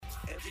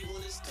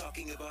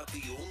talking about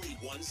the only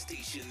one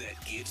station that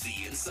gives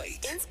the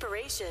insight.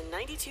 Inspiration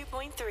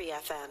 92.3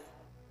 FM.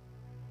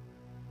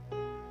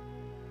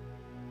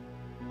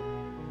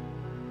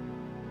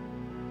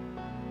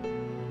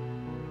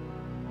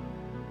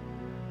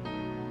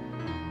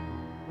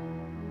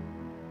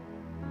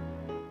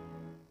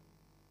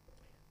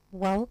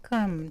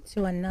 Welcome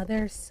to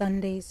another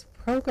Sunday's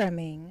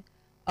programming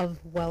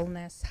of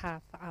Wellness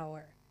Half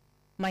Hour.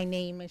 My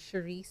name is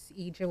Sharice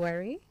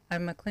Ejaweri.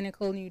 I'm a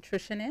clinical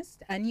nutritionist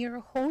and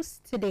your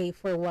host today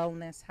for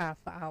Wellness Half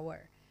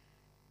Hour.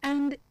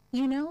 And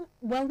you know,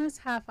 Wellness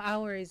Half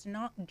Hour is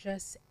not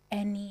just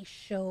any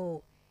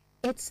show.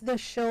 It's the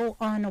show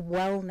on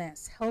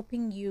wellness,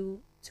 helping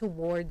you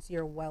towards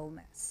your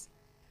wellness.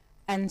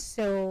 And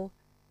so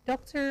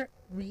Dr.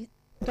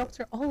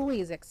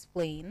 always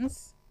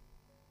explains,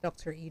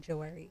 Dr.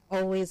 Ejaweri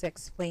always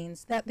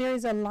explains that there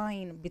is a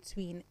line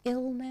between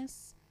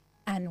illness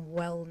and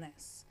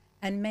wellness,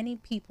 and many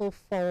people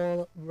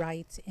fall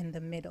right in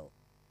the middle.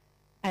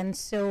 And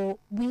so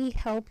we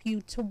help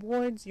you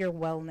towards your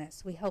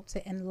wellness. We help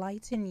to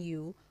enlighten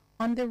you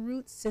on the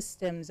root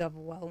systems of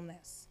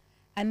wellness.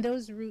 And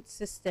those root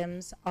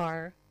systems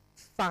are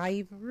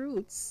 5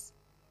 roots: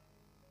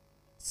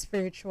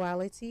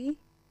 spirituality,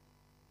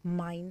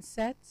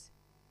 mindset,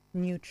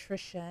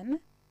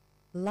 nutrition,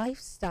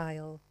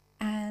 lifestyle,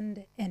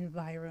 and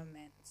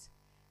environment.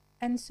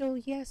 And so,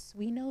 yes,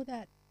 we know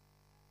that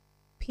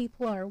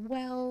people are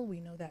well, we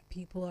know that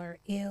people are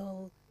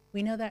ill,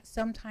 we know that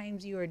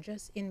sometimes you are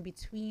just in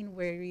between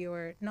where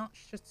you're not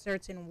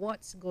certain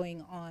what's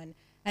going on.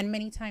 And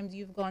many times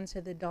you've gone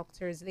to the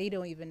doctors, they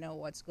don't even know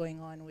what's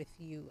going on with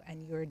you,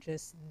 and you're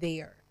just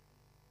there.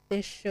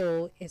 This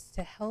show is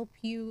to help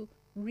you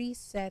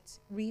reset,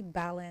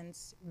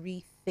 rebalance,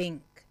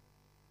 rethink.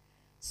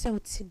 So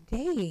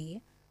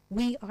today,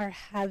 we are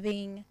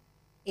having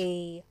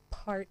a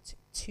part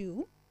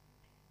 2,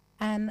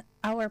 and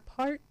our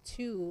part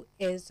 2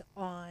 is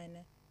on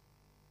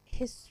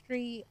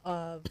history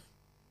of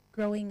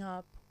growing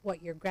up,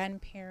 what your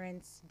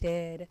grandparents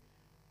did,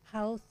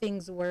 how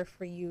things were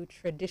for you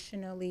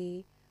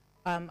traditionally.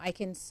 I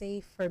can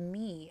say for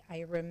me,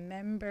 I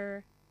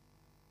remember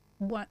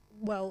let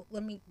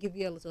me give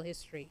you a little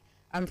history.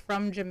 I'm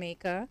from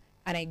Jamaica,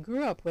 and I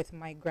grew up with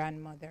my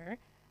grandmother,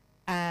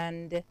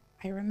 and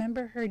I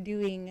remember her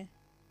doing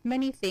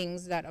many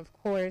things that, of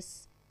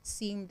course,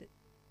 seemed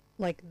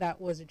like that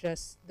was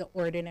just the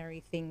ordinary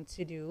thing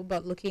to do.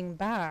 But looking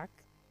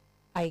back,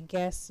 I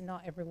guess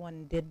not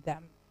everyone did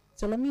them.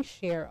 So let me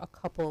share a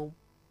couple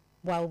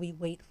while we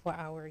wait for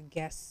our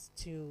guests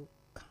to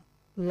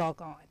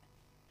log on.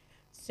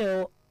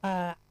 So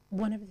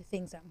one of the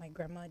things that my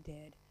grandma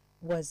did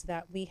was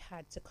that we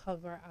had to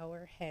cover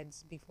our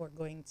heads before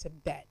going to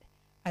bed.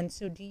 And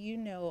so do you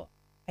know,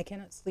 I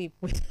cannot sleep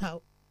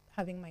without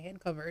having my head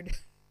covered.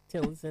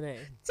 Till today.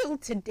 Till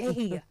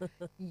today.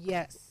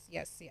 Yes.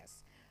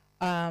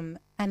 And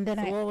then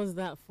so what was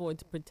that for?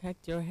 To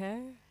protect your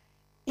hair?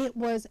 It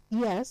was,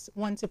 yes,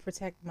 one, to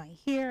protect my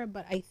hair,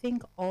 but I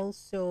think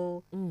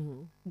also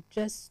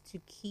just to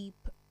keep,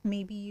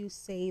 maybe you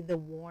say, the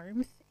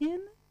warmth in.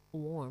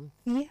 Warmth?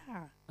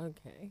 Yeah.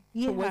 Okay.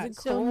 Yeah. So was it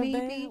cold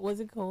there? Was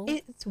it cold?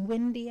 It's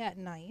windy at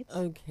night.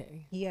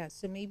 Okay. Yeah,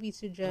 so maybe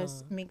to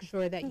just make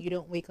sure that you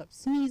don't wake up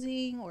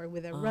sneezing or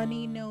with a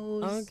runny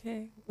nose.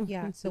 Okay.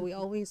 Yeah, so we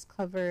always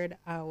covered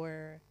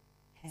our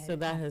head. So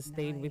that has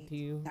stayed with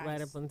you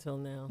right up until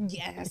now.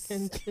 Yes.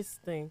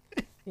 Interesting.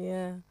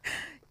 Yeah.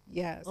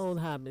 Yes. Old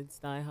habits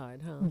die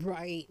hard, huh?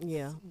 Right.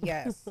 Yeah.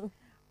 Yes.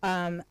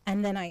 And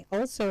then I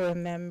also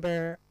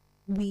remember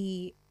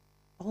we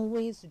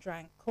always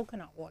drank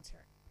coconut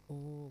water.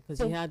 Oh, because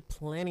you had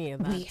plenty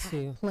of that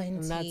too. Had plenty.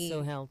 And that's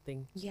so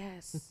healthy.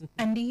 Yes.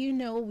 And do you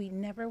know, we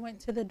never went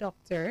to the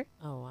doctor.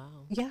 Oh,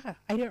 wow. Yeah.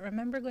 I don't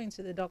remember going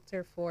to the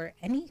doctor for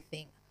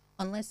anything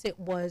unless it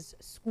was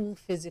school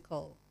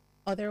physical.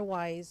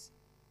 Otherwise,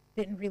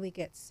 didn't really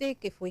get sick.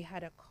 If we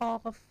had a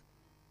cough,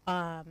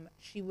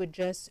 she would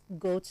just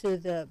go to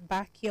the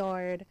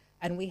backyard,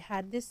 and we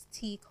had this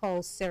tea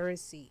called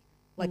Cerasee,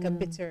 like a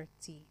bitter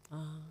tea.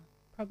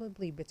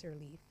 Probably bitter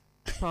leaf.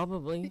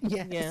 Probably.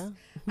 Yes. Yeah.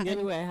 The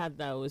only way I had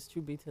that was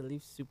true bitter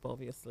leaf soup,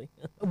 obviously.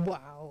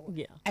 Wow.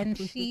 Yeah. And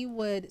she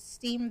would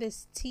steam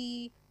this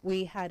tea.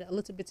 We had a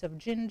little bit of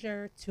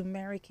ginger,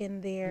 turmeric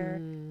in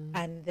there,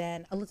 and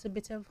then a little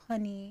bit of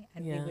honey,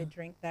 and we would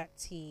drink that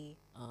tea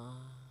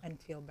and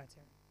feel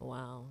better.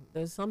 Wow.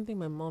 There's something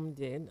my mom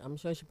did. I'm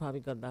sure she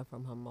probably got that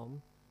from her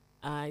mom.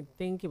 I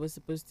think it was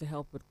supposed to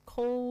help with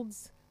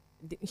colds.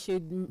 She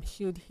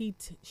would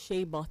heat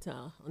shea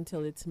butter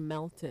until it's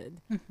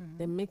melted,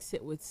 then mix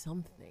it with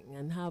something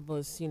and have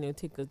us,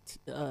 take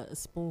a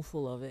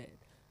spoonful of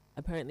it.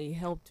 Apparently it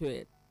helped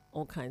with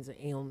all kinds of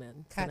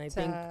ailments, and I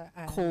think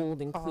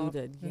cold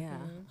included. Yeah,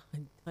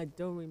 I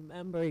don't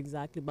remember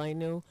exactly, but I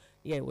know,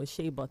 it was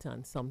shea butter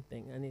and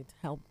something, and it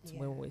helped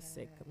when we're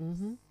sick.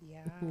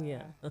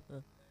 Yeah.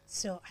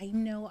 So I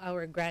know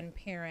our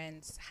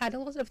grandparents had a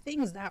lot of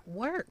things that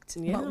worked,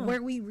 Yeah. but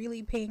were we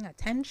really paying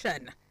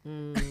attention?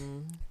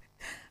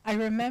 I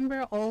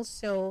remember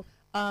also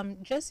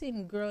just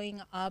in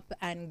growing up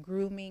and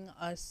grooming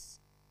us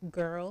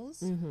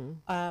girls,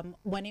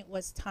 when it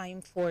was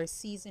time for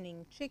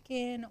seasoning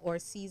chicken or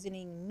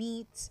seasoning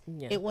meat,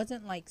 Yeah. it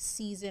wasn't like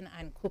season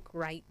and cook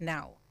right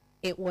now.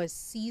 It was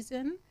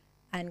season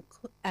and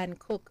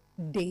cook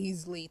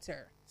days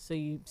later. So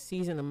you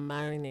season and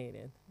marinate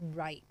it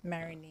Right,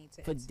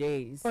 marinated for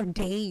days. for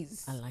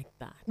days. I like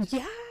that.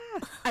 Yeah,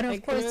 and of I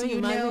can course, only you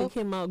imagine know, it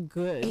came out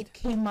good. it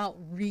came out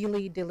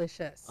really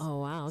delicious. Oh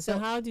wow! So So-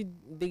 how did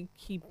they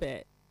keep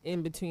it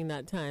in between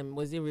that time?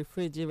 Was it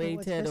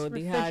refrigerated, just or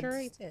they had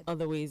refrigerated.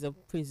 other ways of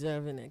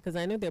preserving it? Because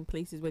I know there are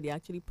places where they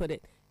actually put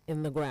it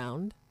in the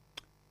ground.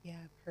 Yeah,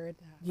 I've heard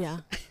that.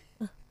 Yeah,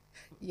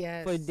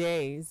 Yes. for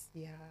days.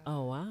 Yeah.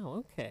 Oh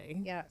wow!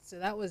 Okay. Yeah, so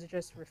that was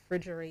just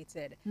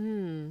refrigerated.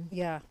 Hmm.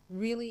 Yeah,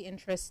 really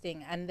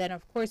interesting. And then,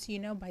 of course, you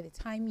know, by the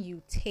time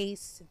you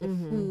taste the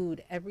Mm-hmm.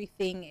 food,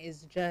 everything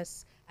is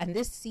just, and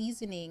this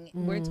seasoning,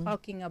 we're Mm-hmm.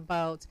 talking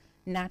about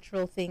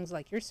natural things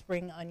like your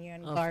spring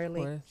onion, Of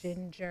garlic, course.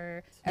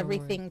 ginger, Sure.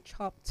 everything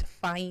chopped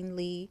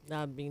finely.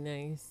 That'd be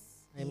nice.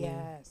 I mean,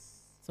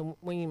 Yes. so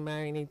when you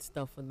marinate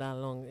stuff for that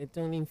long, it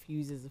only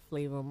infuses the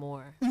flavor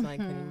more. So I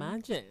can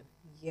imagine.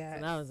 Yes.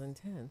 So that was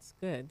intense.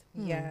 Good.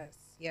 Hmm. Yes.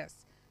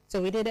 Yes.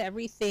 So we did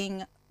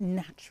everything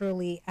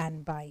naturally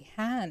and by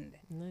hand.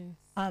 Nice.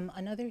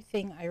 Another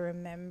thing I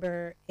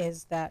remember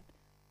is that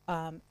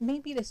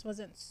maybe this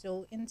wasn't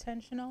so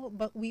intentional,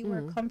 but we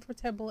were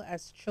comfortable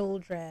as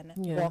children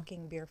Yeah.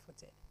 walking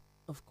barefooted.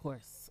 Of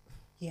course.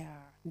 Yeah,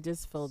 It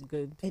just felt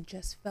good. it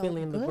just felt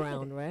Feeling good. the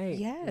ground, right?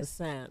 The Yes.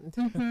 sand.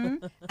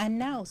 And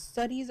now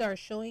studies are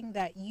showing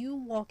that you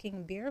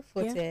walking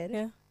barefooted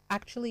yeah.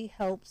 actually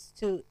helps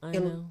to I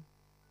know.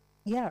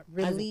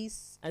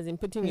 release As in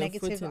putting your foot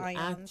negative in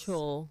ions,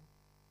 actual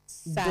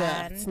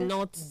sand,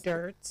 dirt,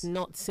 dirt,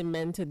 not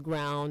cemented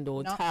ground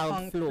or not tiled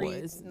concrete,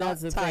 floors. not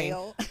That's the thing.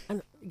 tile.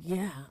 And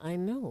yeah, I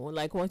know.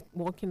 Like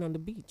walking on the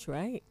beach,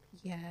 right?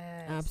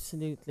 Yes.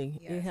 Absolutely.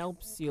 It Yes.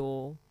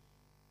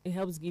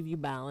 helps give you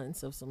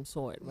balance of some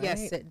sort, right?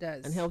 Yes, it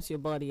does. And helps your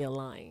body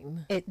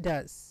align. It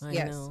does. I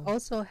Yes. know.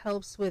 Also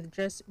helps with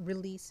just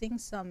releasing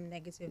some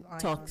negative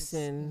ions.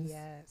 Toxins.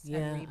 Yes.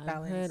 Yeah, And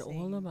I've heard all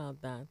rebalancing.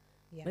 about that.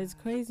 Yeah. But it's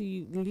crazy.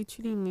 You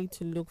literally need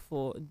to look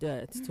for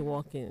dirt to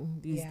walk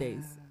in these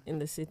days Yeah. in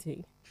the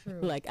city.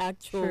 True. Like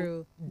actual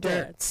True.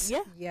 dirt. Dirt.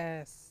 Yeah.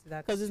 Yes.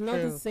 That's Because it's not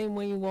true. the same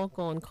when you walk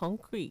on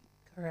concrete.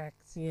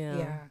 Correct. Yeah.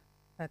 Yeah.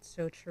 That's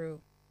so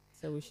true.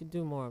 So we should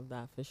do more of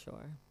that for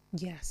sure.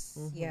 Yes.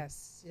 Mhm.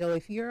 Yes. So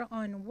if you're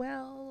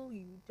unwell,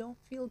 you don't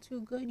feel too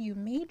good, you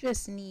may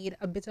just need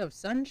a bit of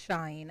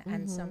sunshine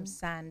and some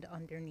sand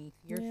underneath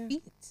your Mm-hmm. Yeah.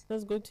 feet.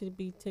 Let's go to the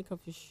beach, take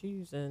off your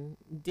shoes, and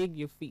dig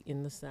your feet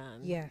in the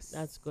sand. Yes.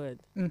 That's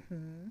good.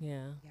 Mm-hmm.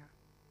 Yeah. Yeah.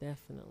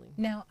 Definitely.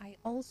 Now, I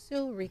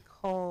also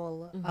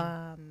recall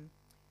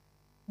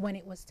when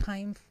it was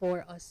time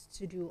for us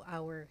to do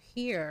our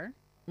hair,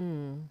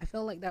 I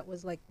felt like that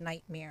was like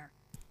nightmare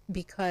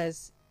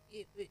because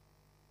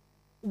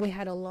we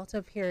had a lot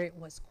of hair. It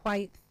was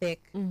quite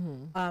thick.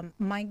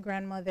 My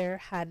grandmother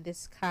had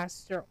this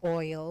castor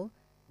oil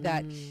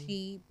that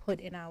she put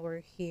in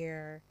our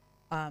hair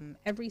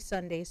every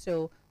Sunday.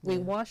 So we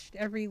washed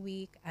every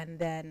week and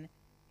then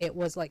it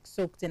was like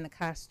soaked in the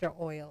castor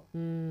oil.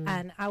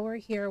 And our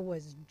hair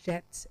was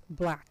jet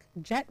black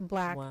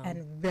Wow.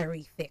 and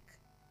very thick.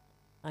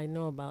 I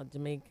know about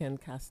Jamaican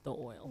castor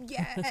oil.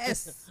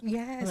 Yes,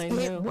 yes, I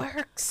it know.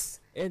 works.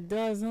 It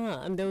does,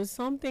 huh? And there was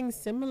something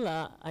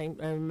similar I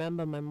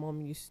remember my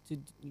mom used to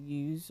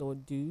use or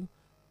do.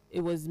 It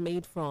was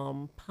made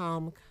from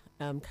palm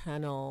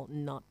kernel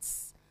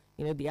nuts.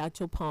 You know, the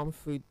actual palm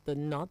fruit, the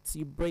nuts,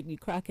 you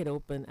crack it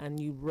open and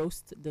you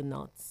roast the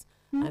nuts.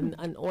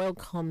 And oil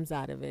comes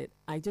out of it.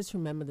 I just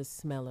remember the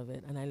smell of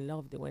it and I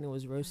loved it when it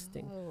was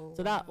roasting. Oh,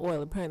 So that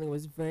oil apparently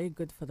was very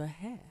good for the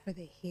hair for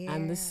the hair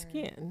and the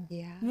skin.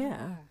 Yeah.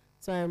 Yeah.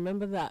 So I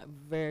remember that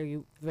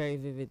very, very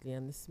vividly.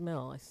 And the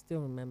smell, I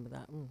still remember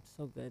that.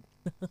 So good.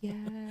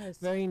 Yes.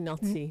 Very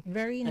nutty.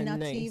 Very and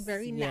nutty, nice.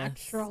 very Yes,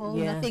 natural,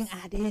 yes. nothing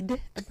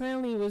added.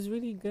 Apparently it was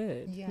really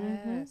good.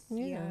 Yes.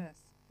 Yeah. Yes.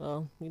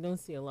 Well, we don't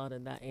see a lot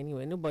of that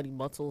anyway. Nobody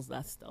bottles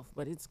that stuff,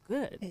 but it's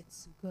good.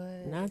 It's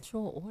good.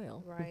 Natural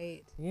oil.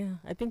 Right. Yeah.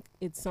 I think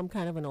it's some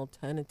kind of an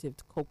alternative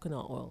to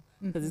coconut oil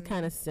because it's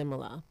kind of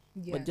similar,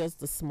 Yes. but just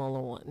the smaller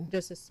one.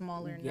 just a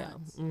smaller Yeah.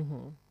 nuts.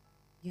 Mm-hmm.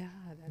 Yeah,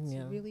 that's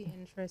Yeah. really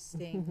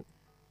interesting.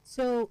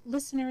 So,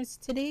 listeners,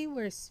 today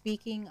we're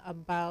speaking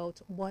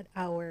about what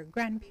our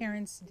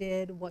grandparents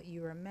did, what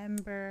you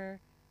remember,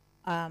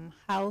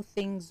 how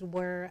things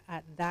were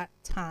at that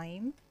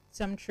time,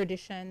 some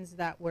traditions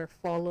that were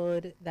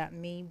followed that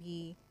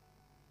maybe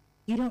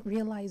you don't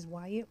realize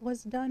why it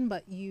was done,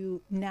 but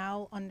you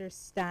now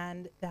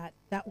understand that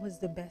that was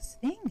the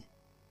best thing.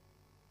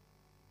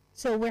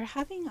 So, we're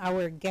having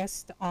our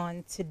guest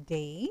on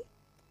today,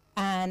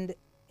 and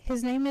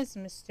his name is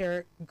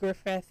Mr.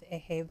 Griffith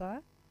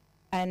Eheba.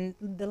 And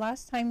the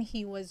last time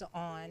he was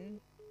on,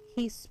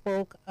 he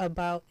spoke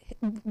about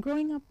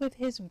growing up with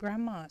his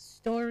grandma,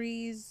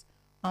 stories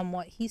on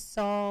what he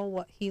saw,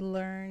 what he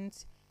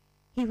learned.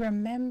 He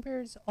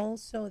remembers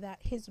also that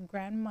his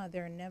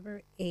grandmother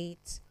never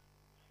ate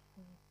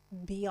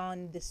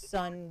beyond the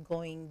sun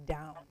going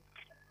down.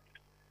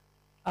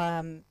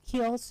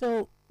 He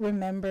also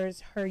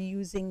remembers her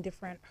using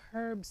different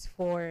herbs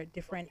for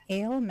different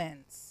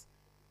ailments.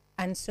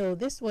 And so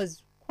this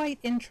was quite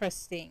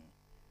interesting.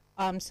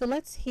 So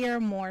let's hear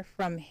more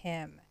from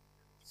him.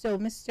 So,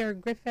 Mr.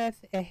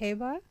 Griffith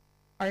Eheba,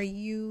 are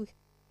you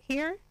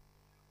here?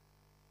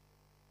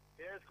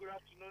 Yes, good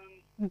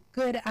afternoon.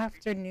 Good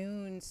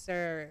afternoon,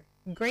 sir.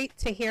 Great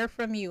to hear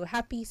from you.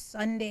 Happy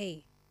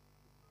Sunday.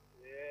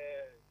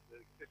 Yes,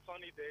 it's a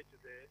sunny day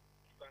today.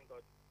 Thank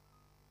God.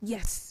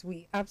 Yes,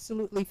 we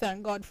absolutely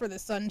thank God for the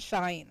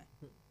sunshine.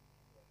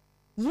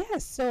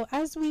 Yes, so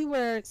as we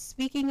were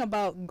speaking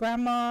about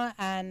grandma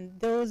and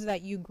those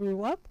that you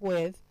grew up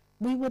with,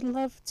 we would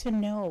love to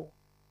know,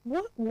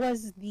 what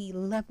was the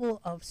level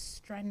of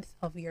strength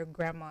of your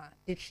grandma?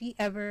 Did she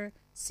ever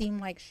seem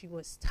like she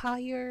was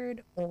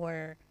tired,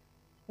 or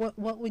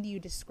what would you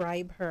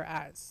describe her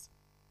as?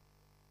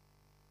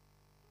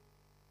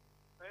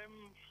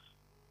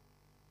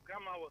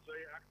 Grandma was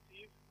very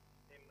active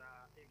in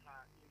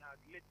her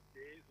late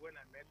days when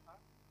I met her,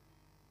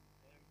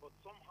 but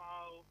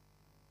somehow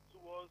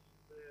towards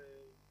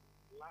the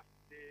last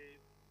days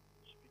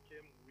she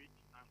became weak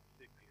and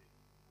sickly,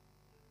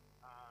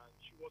 and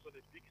she was on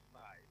the big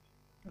side.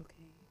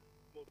 Okay.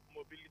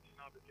 Mobility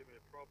now became a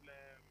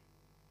problem,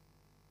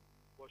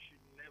 but she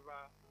never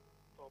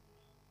stopped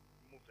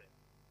moving.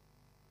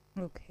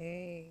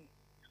 Okay.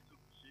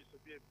 She used to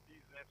be a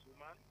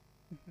businesswoman,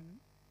 Hmm.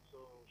 so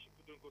she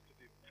couldn't go to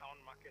the town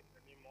market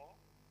anymore,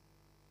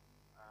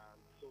 and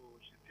so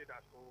she stayed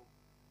at home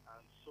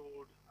and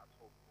sold at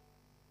home.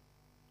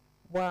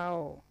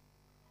 Wow.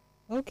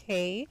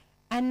 Okay.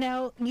 And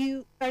now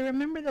I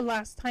remember the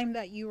last time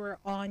that you were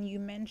on, you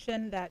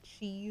mentioned that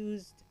she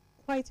used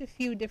quite a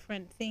few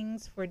different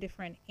things for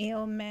different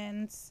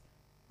ailments.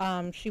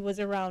 She was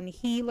around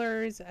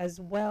healers as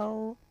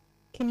well.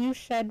 Can you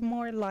shed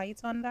more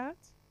light on that?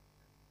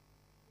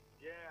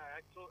 Yeah,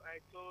 I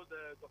told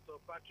Dr.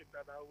 Patrick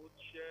that I would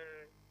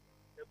share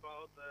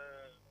about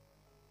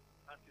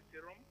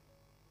antiserum.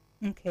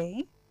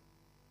 Okay.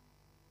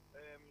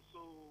 So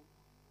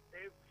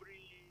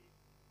every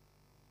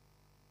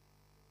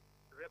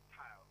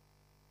reptile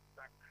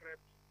that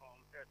crept on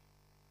earth,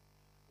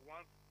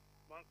 once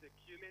once they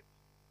kill it,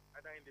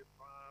 either in the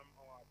farm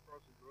or across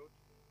the road,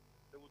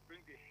 they would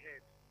bring the head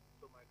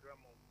to my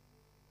grandmom,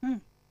 Hmm.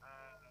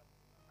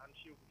 and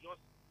she would just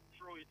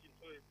throw it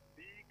into a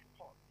big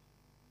pot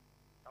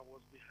that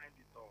was behind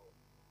the door.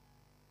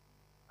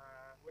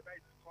 Whether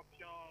it's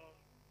scorpion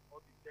or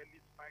the deadly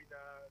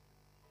spider,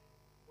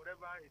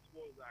 whatever it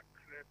was that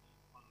crept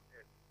on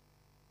earth.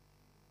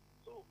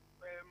 So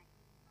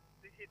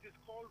it is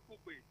called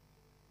ube,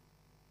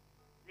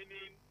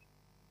 meaning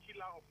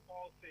killer of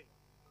all things.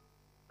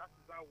 That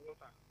is our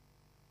water.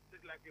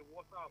 It's like a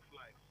water of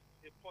life,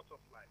 a pot of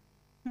life.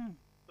 Hmm.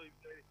 So if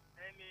there is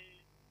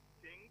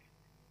anything,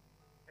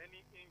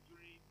 any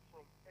injury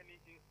from any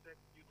insect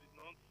you did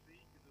not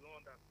see, you did not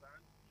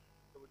understand,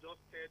 they will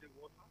just stir the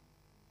water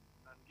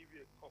and give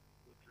you a cup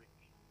to drink.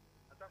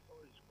 And that's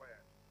all is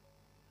required.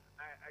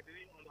 I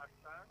didn't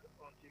understand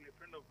until a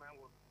friend of mine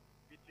was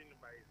bitten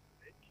by a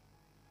snake.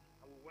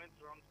 And we went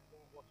around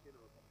four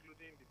hospitals,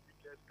 including the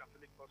biggest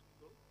Catholic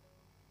hospital,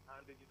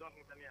 and they did not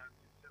have any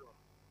antiserum.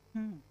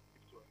 Hmm.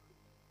 It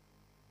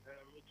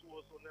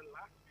was on the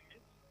last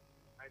minute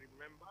I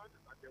remembered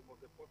that there was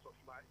a pot of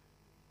life.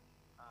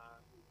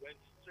 We went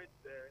straight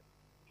there,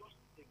 just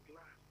a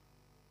glass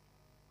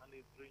and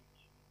a drink,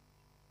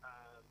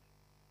 and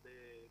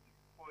the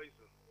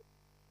poison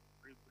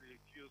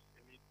refused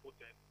any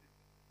potency,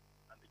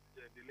 and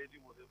the lady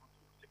was able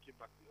to take it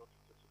back to the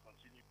hospital to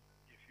continue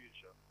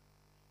infusion.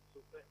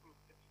 So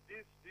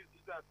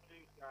these are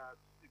things that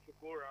if you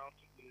go around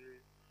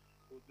today,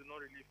 we do not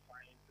really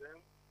find them.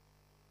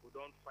 We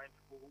don't find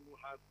people who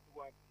have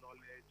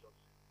knowledge of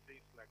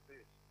things like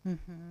this.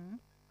 Mm-hmm.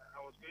 I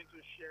was going to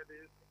share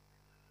this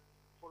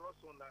for us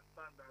to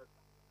understand that,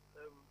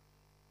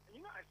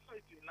 I saw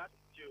it in that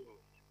video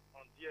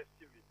on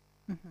DSTV,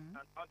 Mm-hmm.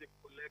 and how they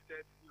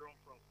collected serum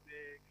from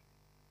snakes.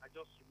 I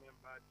just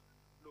remembered,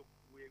 look,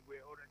 we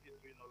were already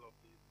doing all of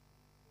this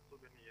so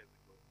many years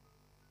ago.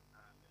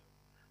 And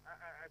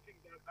I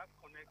think that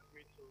connects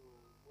me to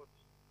what's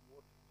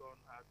done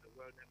at the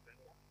Wellness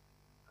Center,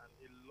 and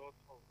a lot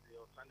of the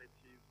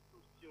alternatives to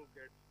still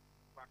get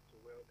back to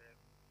wellness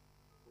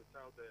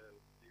without the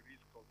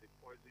risk of the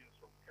poisons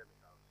from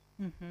chemicals.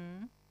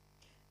 Mm-hmm.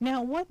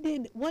 Now, what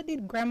did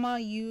Grandma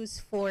use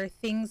for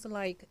things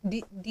like?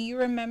 Do you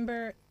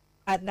remember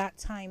at that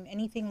time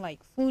anything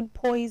like food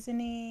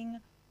poisoning,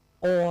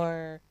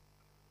 or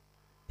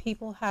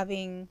people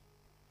having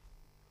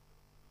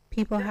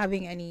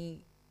Yeah,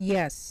 any,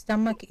 yes,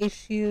 stomach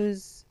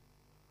issues?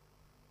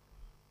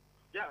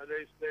 yeah.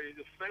 There is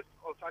the first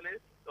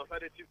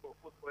alternative for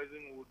food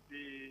poisoning would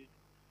be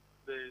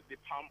the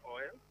palm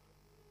oil.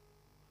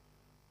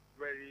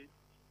 Very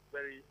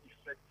very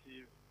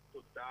effective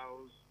to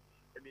douse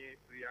any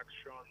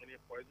reaction, any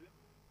poison.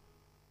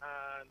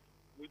 and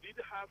we did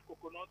have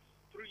coconut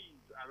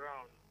trees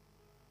around.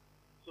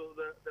 So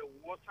the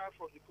water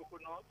from the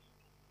coconut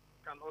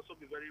can also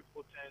be very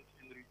potent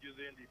in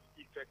reducing the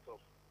effect of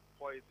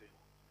poison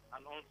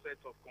and onset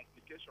of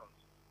complications.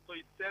 So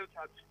it tells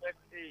at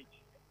first age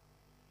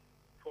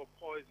for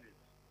poison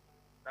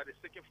that is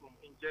taken from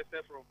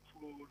ingested from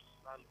foods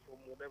and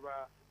from whatever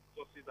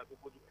sources that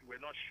people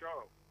were not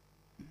sure.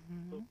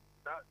 So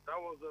that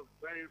was the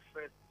very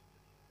first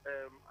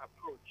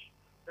approach.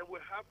 Then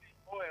we have the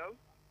oil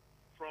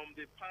from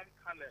the palm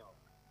kernel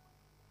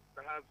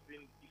that has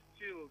been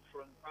distilled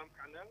from palm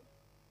kernel.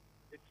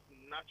 It's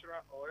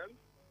natural oil,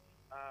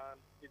 and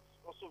it's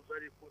also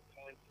very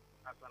potent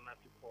as an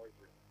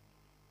anti-poison.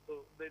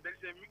 So there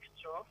is a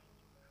mixture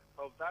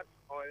of that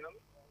oil,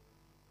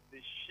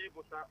 the shea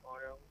butter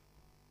oil,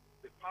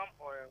 the palm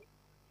oil,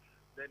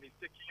 then it's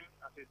taken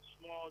as a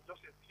small,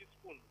 just a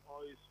teaspoon,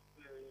 or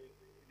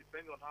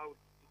depending on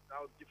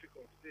how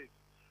difficult it is.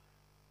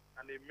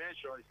 And a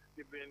measure is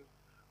given,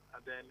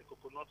 and then the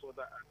coconut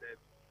water added.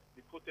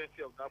 The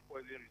potency of that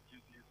poison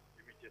reduces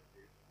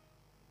immediately.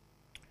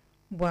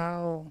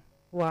 Wow.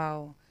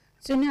 Wow.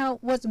 So now,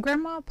 was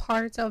grandma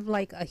part of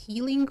like a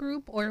healing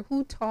group, or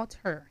who taught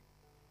her?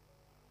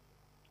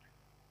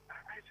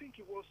 I think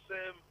it was,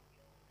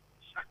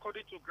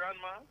 according to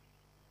grandma,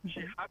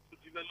 she had to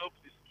develop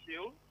the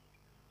skill.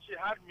 She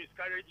had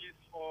miscarriages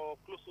for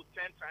close to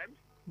 10 times.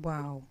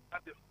 Wow.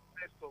 Had the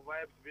first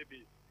survived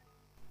baby.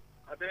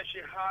 And then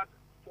she had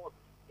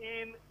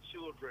 14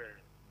 children.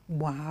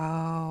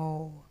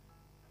 Wow.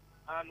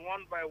 And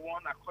one by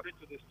one, according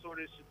to the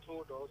stories she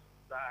told us,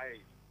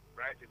 died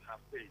right in her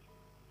face.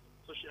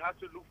 So she had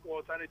to look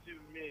for alternative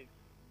means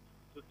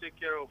to take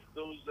care of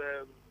those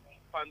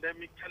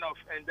pandemic, kind of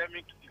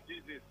endemic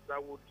diseases that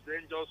would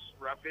then just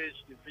ravage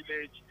the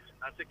village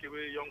and take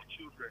away young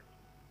children.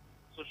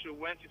 So she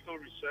went into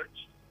research.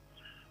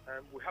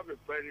 We have a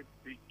very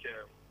big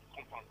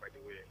compound, by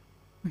the way.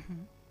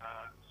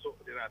 So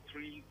there are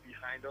trees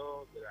behind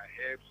us, there are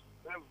herbs.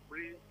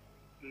 Every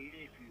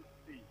leaf you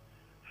see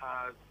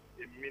has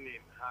a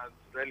meaning, has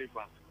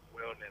relevance to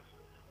wellness,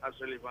 has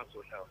relevance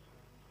to health.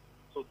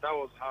 So that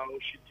was how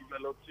she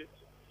developed it.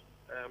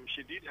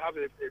 She did have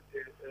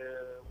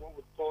what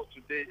we call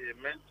today a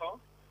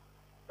mentor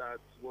that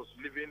was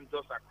living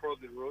just across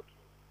the road.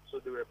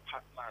 So they were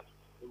partners.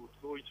 They would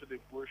go into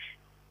the bush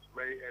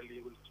very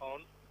early,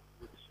 return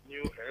with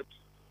new herbs,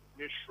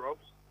 new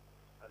shrubs,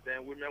 and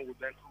then women would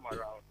then come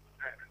around.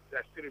 I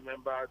still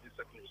remember the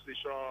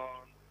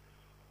circumcision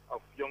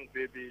of young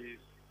babies.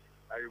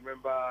 I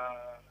remember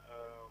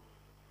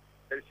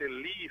there is a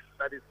leaf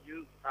that is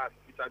used as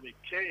vitamin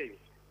K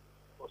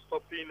for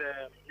stopping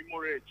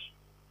hemorrhage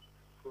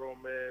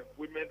from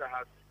women that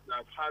have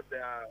had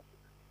their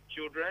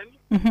children,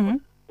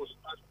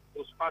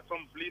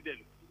 postpartum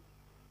bleeding.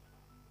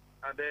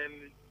 And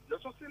then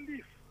there's just a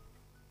leaf.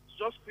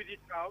 Just feed it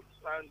out,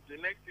 and the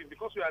next thing,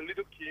 because we are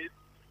little kids,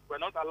 we're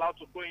not allowed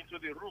to go into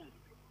the room.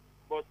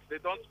 But they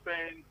don't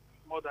spend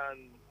more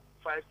than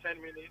 5-10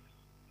 minutes.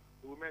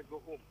 The women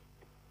go home.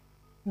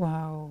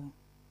 Wow.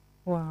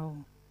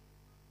 Wow.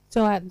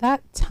 So at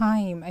that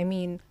time, I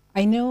mean,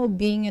 I know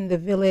being in the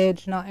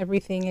village, not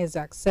everything is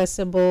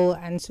accessible,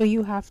 and so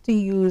you have to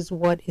use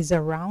what is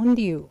around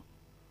you.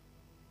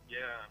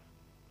 Yeah.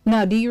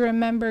 Now, do you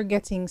remember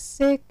getting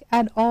sick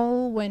at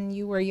all when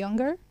you were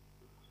younger?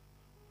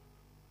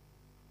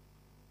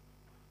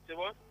 Say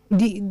what?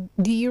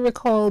 Do you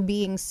recall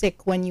being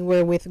sick when you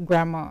were with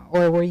grandma,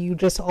 or were you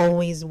just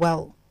always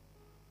well?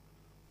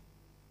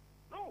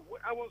 No,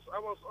 I was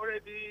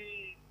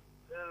already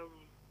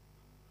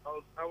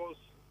I was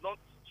not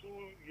too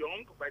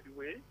young, by the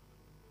way.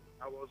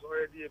 I was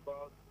already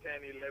about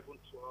 10, 11,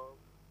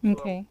 12.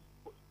 Okay.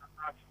 So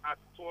at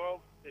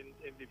 12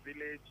 in the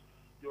village,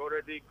 you're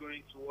already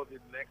going towards the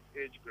next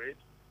age grade.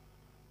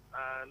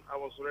 And I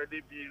was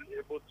already being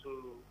able to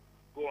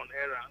go on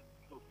errands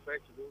to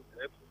fetch those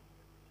herbs.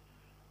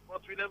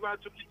 But we never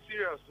took it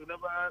serious. We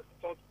never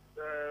thought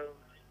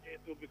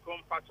it would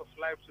become part of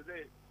life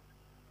today.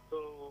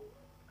 So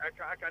I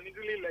can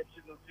easily let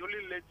you know. The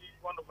only lady,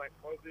 one of my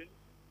cousins,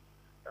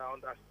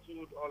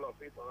 understood all of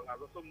it, has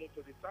also moved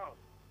to the town.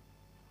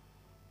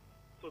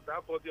 So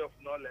that body of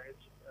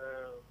knowledge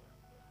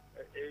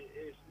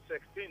is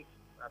extinct,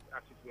 as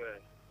it were.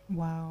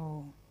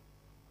 Wow.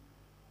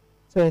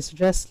 So it's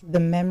just the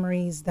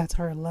memories that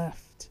are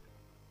left.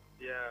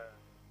 Yeah.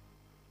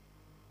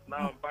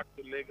 Now I'm back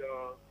to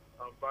Lagos.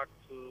 I'm back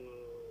to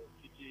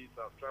cities.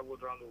 I've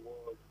traveled around the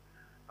world.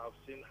 I've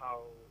seen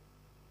how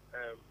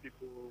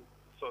people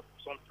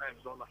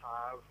sometimes don't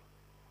have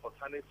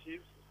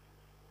alternatives.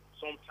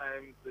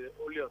 Sometimes the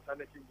only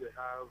alternative they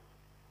have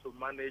to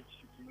manage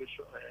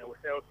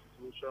health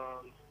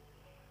situations,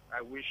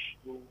 I wish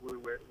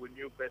we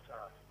knew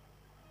better,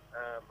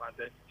 and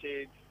then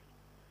stayed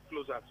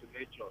closer to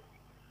nature,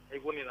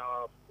 even in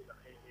our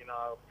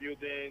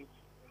buildings,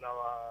 in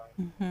our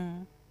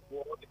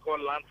what they call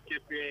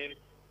landscaping.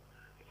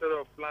 Instead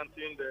of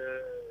planting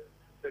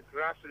the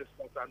grasses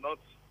that are not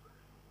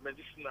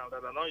medicinal,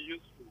 that are not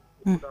useful.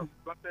 We could Mhm.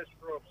 have planted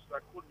shrubs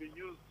that could be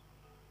used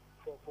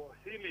for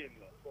healing,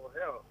 for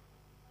health.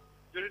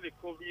 During the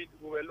COVID,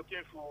 we were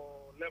looking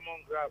for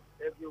lemongrass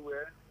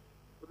everywhere.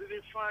 We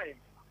didn't find.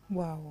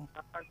 Wow.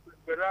 And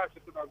whereas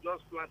we could have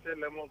just planted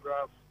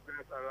lemongrass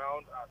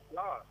around as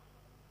flowers.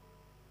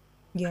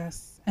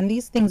 Yes. And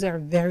these things are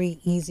very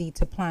easy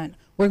to plant.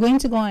 We're going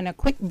to go on a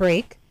quick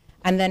break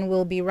and then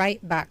we'll be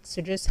right back.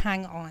 So just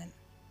hang on.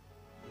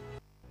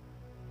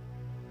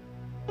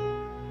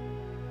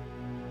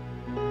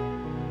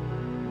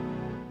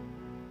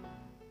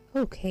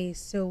 Okay,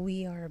 so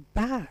we are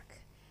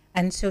back.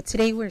 And so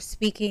today we're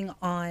speaking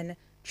on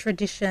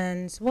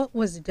traditions, what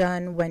was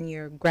done when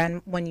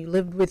when you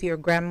lived with your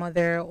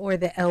grandmother or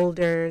the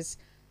elders,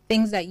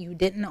 things that you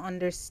didn't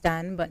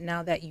understand, but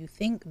now that you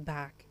think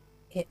back,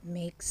 it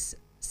makes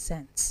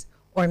sense.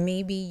 Or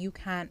maybe you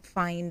can't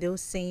find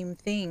those same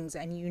things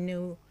and you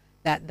knew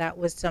that that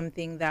was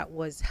something that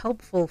was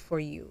helpful for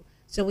you.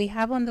 So we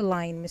have on the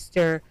line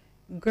Mr.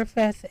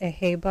 Griffith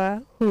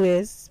Eheba, who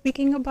is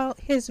speaking about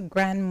his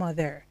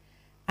grandmother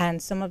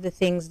and some of the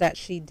things that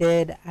she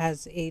did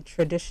as a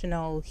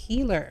traditional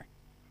healer.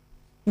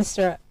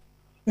 Mr.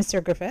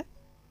 Griffith,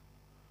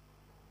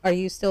 are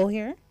you still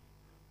here?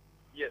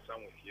 Yes,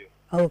 I'm with you.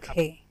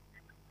 Okay.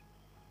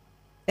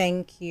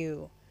 Thank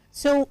you.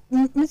 So,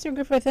 Mr.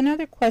 Griffith,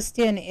 another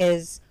question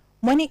is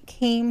when it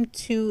came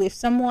to if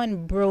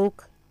someone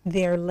broke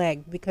their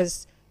leg,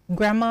 because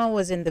grandma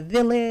was in the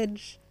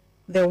village,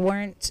 there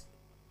weren't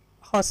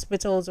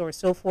hospitals or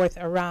so forth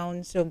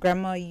around, so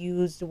grandma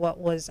used what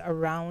was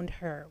around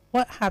her.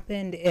 What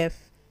happened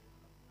if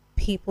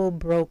people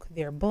broke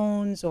their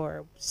bones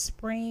or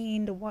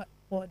sprained? What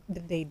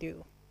did they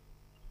do?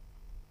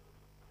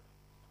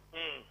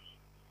 Hmm.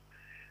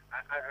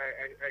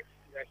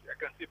 I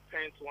can see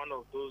paint one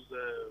of those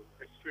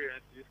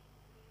experiences.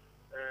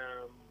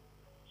 Um,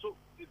 so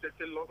there's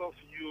a lot of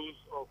use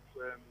of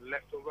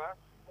leftover,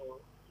 or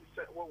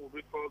what would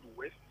we call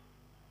waste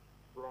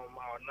from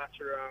our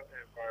natural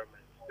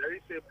environment. There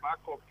is a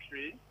bark of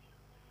tree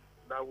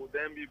that will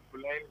then be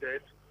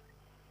blended,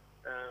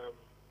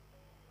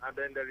 and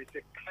then there is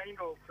a kind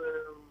of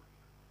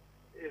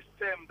a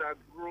stem that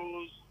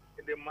grows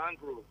in the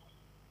mangroves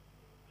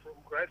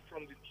right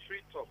from the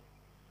tree top.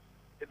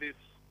 It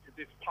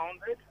is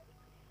pounded.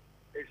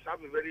 It has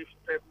a very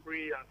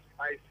peppery and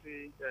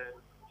spicy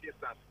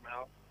taste and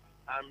smell,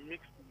 and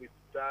mixed with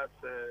that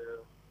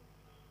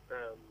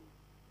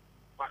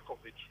bark of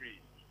the tree.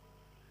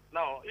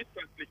 Now, its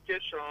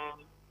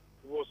application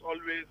was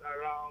always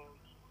around.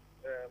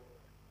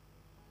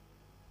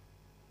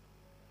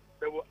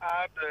 They will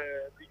add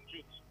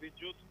the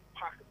jute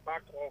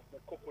back of the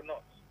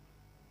coconut.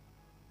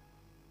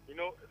 You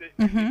know,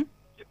 Mm-hmm.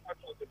 the part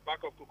of the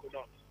back of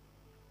coconut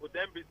would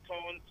then be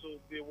turned to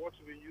what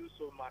we use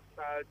to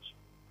massage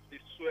the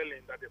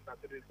swelling that is as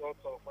a result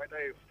of either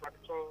a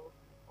fracture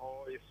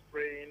or a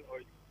sprain or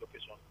a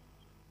dislocation.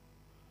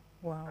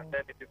 Wow. And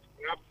then it is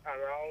wrapped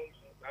around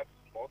that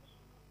spot.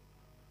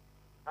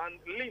 And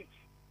lint,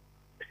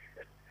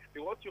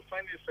 what you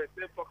find in first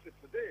aid boxes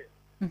today,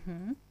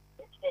 Mm-hmm.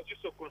 what was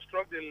used to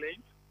construct the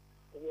lint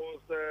was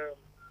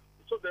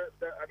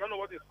I don't know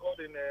what it's called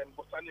in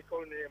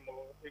botanical name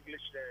or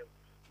English name.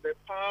 The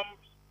palm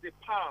that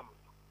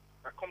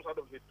comes out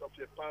of the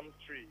palm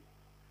tree.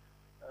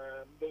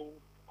 They'll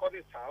cut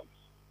it out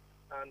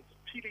and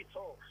peel it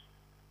off,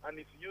 and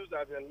it's used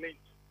as a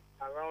lint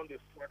around the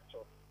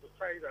fracture to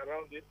tie it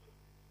around it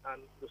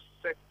and to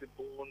set the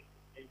bone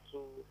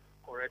into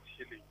correct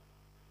healing.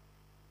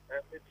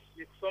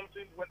 It's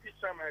something. When each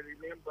time I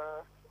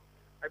remember,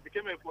 I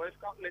became a Boy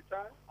Scout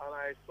later, and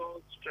I saw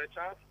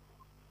stretchers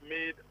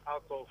made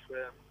out of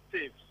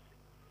tapes,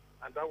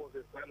 and that was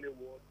exactly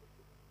what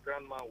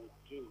grandma would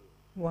do.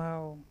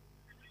 Wow.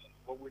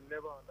 But we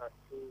never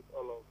understood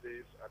all of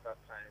this at that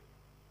time.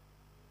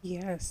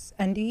 Yes.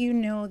 And do you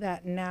know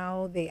that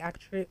now they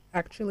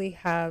actually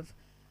have,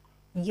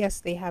 yes,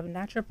 they have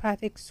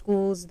naturopathic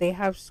schools. They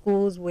have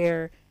schools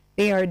where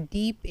they are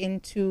deep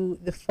into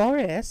the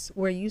forest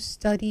where you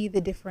study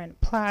the different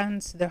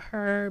plants, the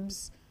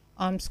herbs.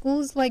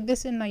 Schools like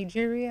this in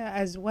Nigeria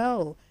as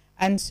well.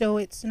 And so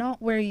it's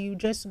not where you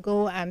just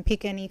go and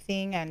pick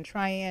anything and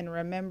try and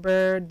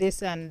remember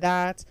this and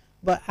that,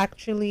 but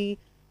actually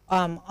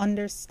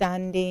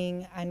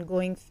understanding and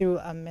going through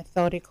a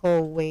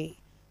methodical way.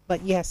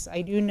 But yes,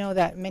 I do know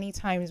that many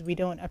times we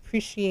don't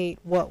appreciate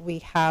what we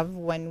have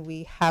when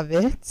we have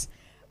it.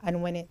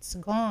 And when it's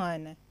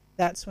gone,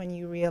 that's when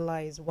you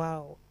realize,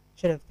 wow,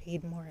 should have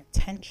paid more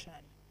attention.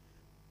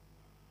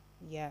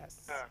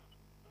 Yes.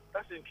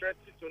 That's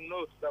interesting to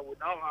note that we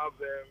now have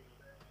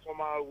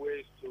formal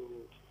ways to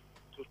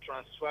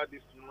transfer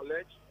this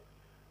knowledge.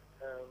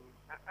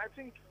 I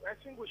think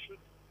we should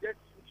get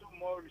into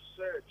more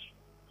research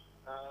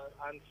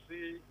and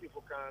see if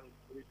we can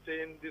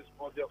retain this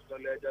body of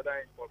knowledge, either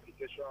in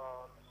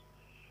publications,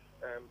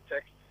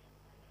 texts,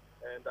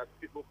 and that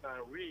people can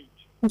read.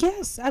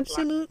 Yes,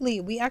 absolutely.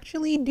 We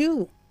actually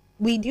do.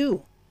 We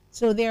do.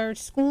 So there are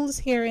schools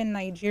here in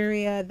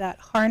Nigeria that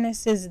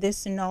harnesses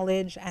this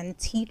knowledge and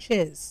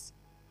teaches.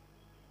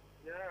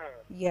 Yeah.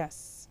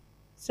 Yes.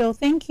 So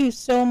thank you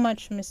so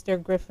much,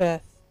 Mr.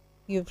 Griffith.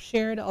 You've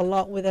shared a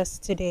lot with us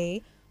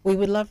today. We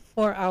would love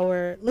for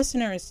our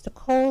listeners to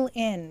call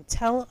in.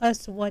 Tell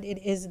us what it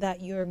is that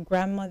your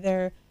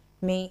grandmother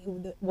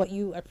what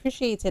you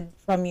appreciated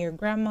from your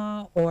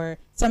grandma, or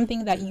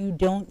something that you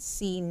don't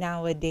see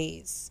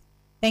nowadays.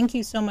 Thank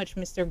you so much,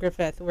 Mr.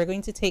 Griffith. We're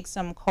going to take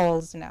some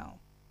calls now.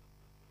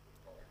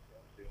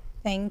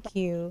 Thank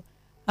you.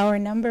 Our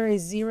number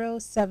is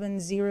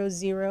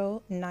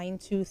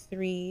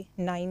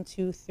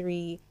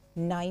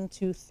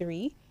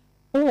 0700-923-923-923,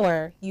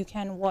 or you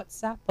can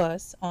WhatsApp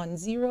us on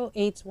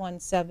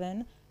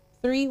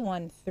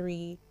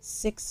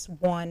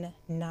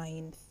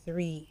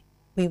 0817-313-6193.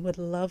 We would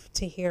love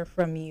to hear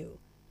from you.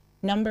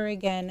 Number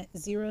again,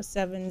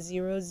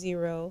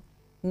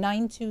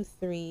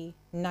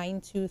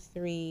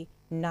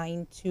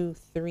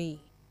 0700-923-923-923.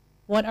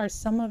 What are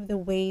some of the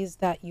ways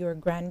that your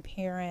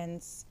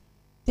grandparents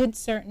did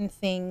certain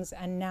things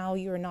and now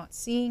you're not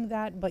seeing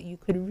that, but you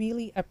could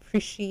really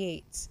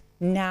appreciate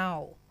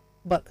now,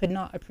 but could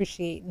not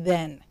appreciate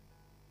then?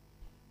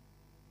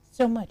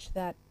 So much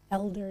that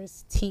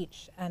elders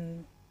teach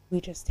and we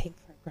just take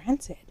for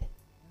granted.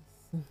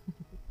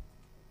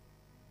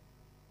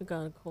 We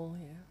got a call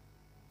here.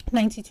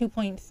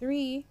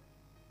 92.3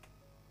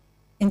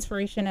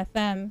 Inspiration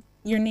FM.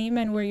 Your name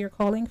and where you're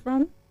calling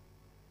from?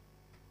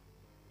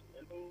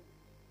 Hello.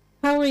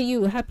 How are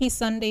you? Happy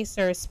Sunday,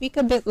 sir. Speak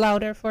a bit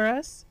louder for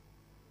us.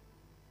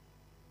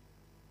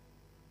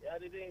 Yeah, I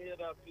didn't hear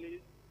that,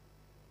 please.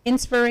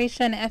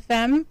 Inspiration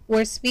FM.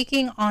 We're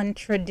speaking on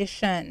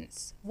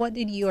traditions. What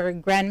did your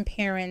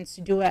grandparents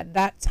do at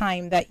that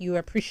time that you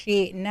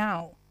appreciate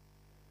now,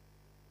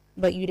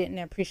 but you didn't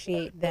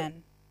appreciate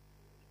then?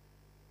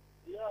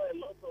 Yeah, a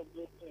lot of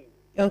those things.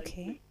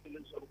 Okay.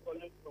 I'm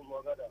calling from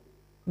Wagada.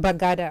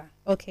 Bagada.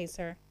 Okay,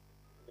 sir.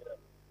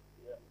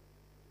 Yeah.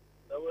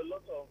 There were a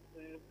lot of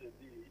things they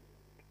did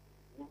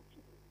which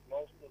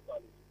lost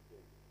totally.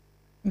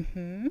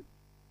 Mm-hmm.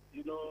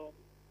 You know,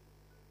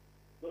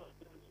 those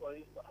things, for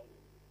instance,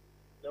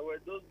 there were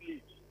those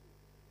leaves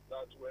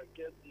that were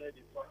kept near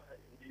the fire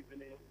in the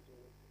evening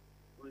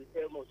to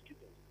repel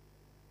mosquitoes.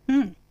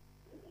 I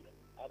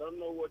don't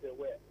know what they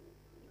were,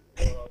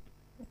 but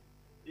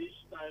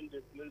each time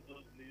they place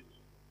those leaves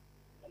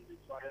on the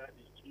fire,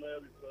 the smell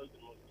repels the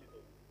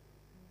mosquitoes.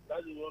 That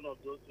is one of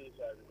those things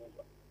I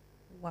remember.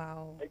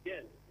 Wow.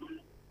 Again,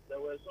 there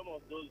were some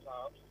of those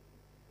herbs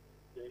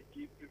they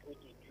give people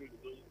to drink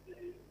those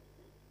days.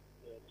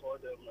 They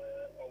call them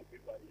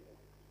Onkipa.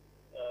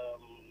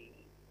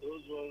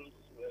 Those ones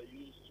were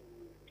used to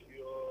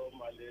cure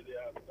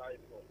malaria and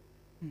typhoid.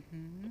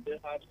 Mm-hmm. They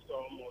had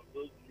some of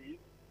those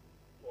leaves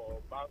for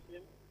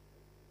bathing.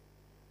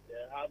 They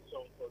had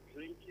some for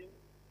drinking.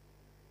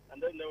 And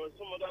then there were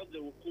some others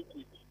they would cook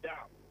with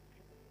jam,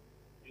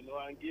 and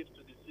give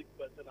to the sick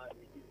person and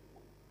he eat.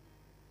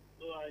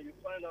 So you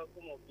find out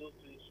some of those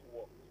things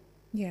work.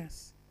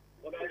 Yes.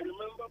 But I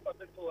remember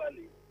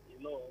particularly,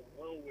 when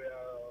we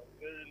were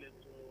very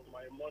little,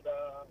 my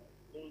mother,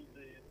 those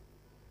days,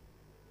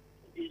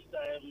 each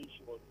time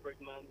she was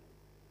pregnant,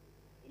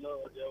 there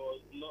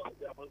was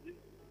this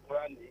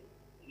granny,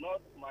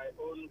 not my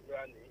own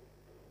granny,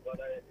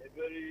 but a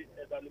very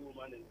elderly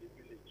woman in the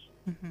village.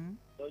 Mm-hmm.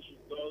 So she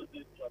does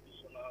this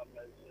traditional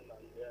medicine,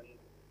 and then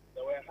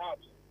there were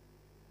herbs.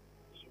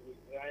 She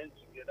would grind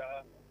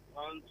together,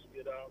 hand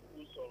together,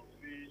 put some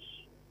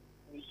fish,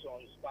 put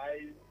some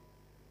spice,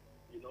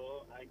 and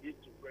give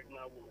to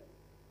pregnant women.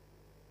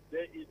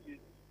 They eat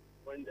it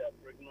when they are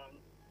pregnant,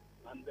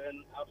 and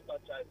then after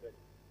childbirth,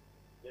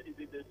 they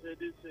eat it. They say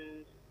these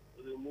things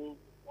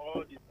remove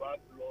all the bad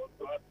blood,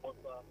 bad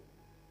water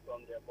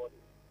from their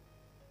body.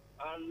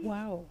 And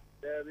Wow.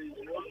 there is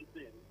one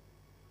thing,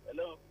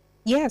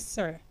 Yes,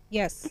 sir.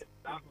 Yes.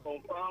 that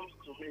confirms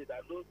to me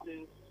that those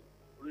things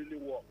really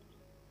work.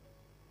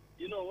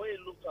 When you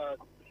look at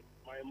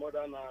my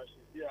mother now, she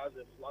still has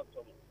a flat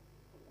tummy.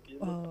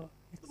 Oh,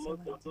 Most of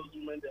excellent. those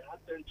women, they have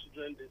 10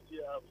 children, they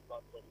still have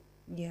flat tummy.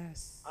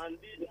 Yes. And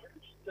this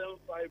stem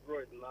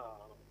fibroid now,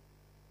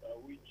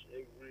 which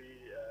every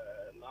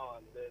now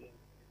and then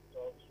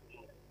talks. So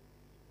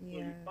you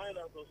Yes. find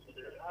out also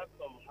they had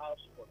some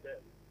herbs for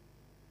them.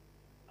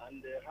 And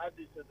they had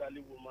this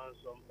elderly woman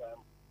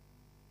sometime.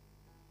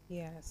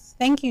 Yes.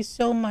 Thank you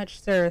so much,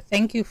 sir.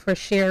 Thank you for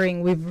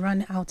sharing. We've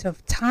run out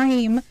of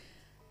time.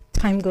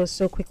 Time goes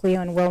so quickly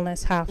on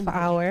Wellness Half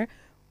Hour.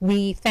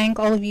 We thank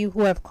all of you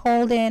who have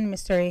called in.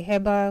 Mr.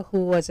 Eheba,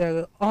 who was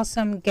an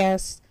awesome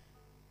guest.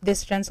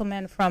 This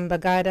gentleman from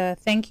Bagada.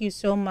 Thank you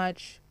so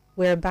much.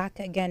 We're back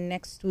again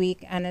next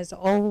week. And as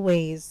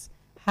always,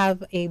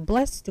 have a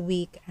blessed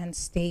week and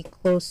stay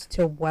close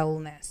to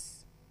wellness.